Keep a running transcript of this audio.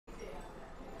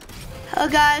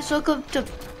Hello guys, welcome to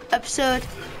episode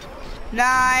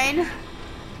 9.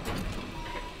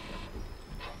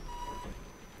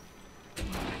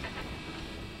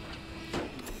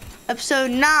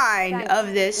 Episode 9 Thanks.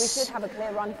 of this. We should have a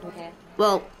clear run from here.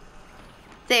 Well,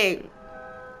 thing.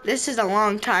 This is a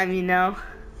long time, you know.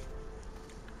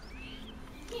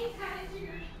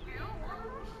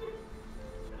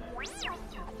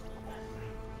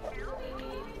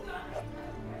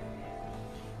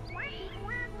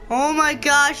 Oh my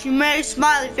gosh, you made a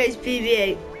smiley face,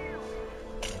 PVA.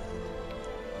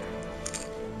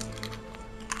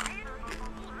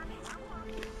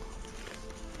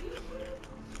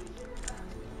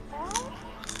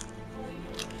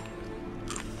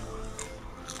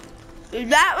 Is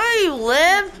that where you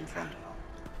live?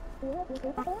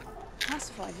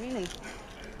 Classified, really?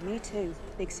 Me too.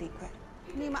 Big secret.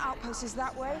 Nima outpost is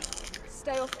that way.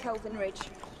 Stay off Kelvin Ridge.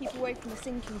 Keep away from the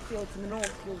sinking field to the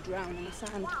north. You'll drown in the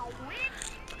sand.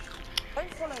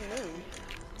 Don't follow me.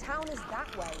 Town is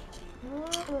that way.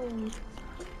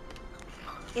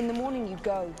 In the morning you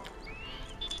go.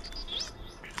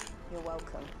 You're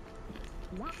welcome.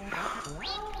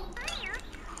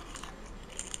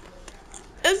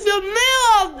 It's the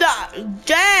middle of the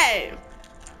day.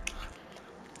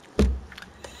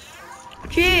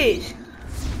 Jeez.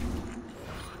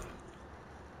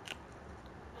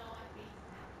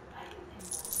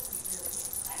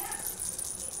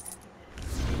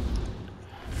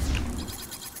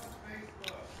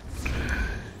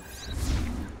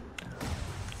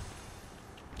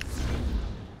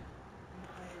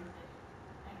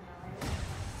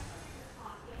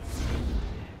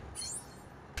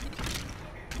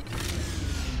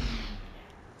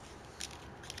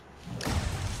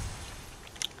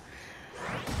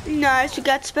 Nice, we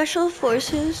got special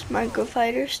forces,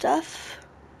 microfighter stuff.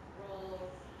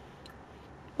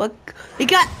 What? We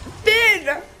got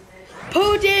Finn,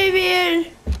 Poe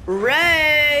Davian,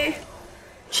 Ray,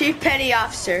 Chief Petty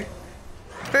Officer,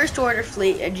 First Order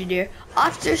Fleet Engineer,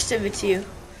 Officer Civitue,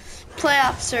 Play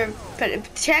Officer,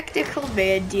 Tactical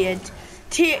Command,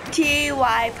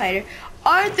 TY Fighter,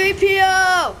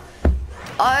 R3PO,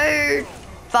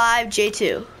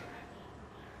 R5J2.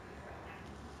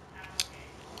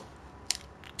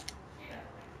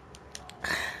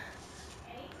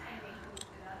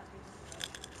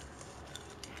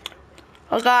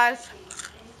 Well guys,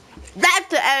 that's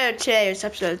the end of today's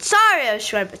episode. Sorry I was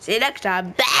short, but see you next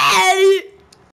time. Bye!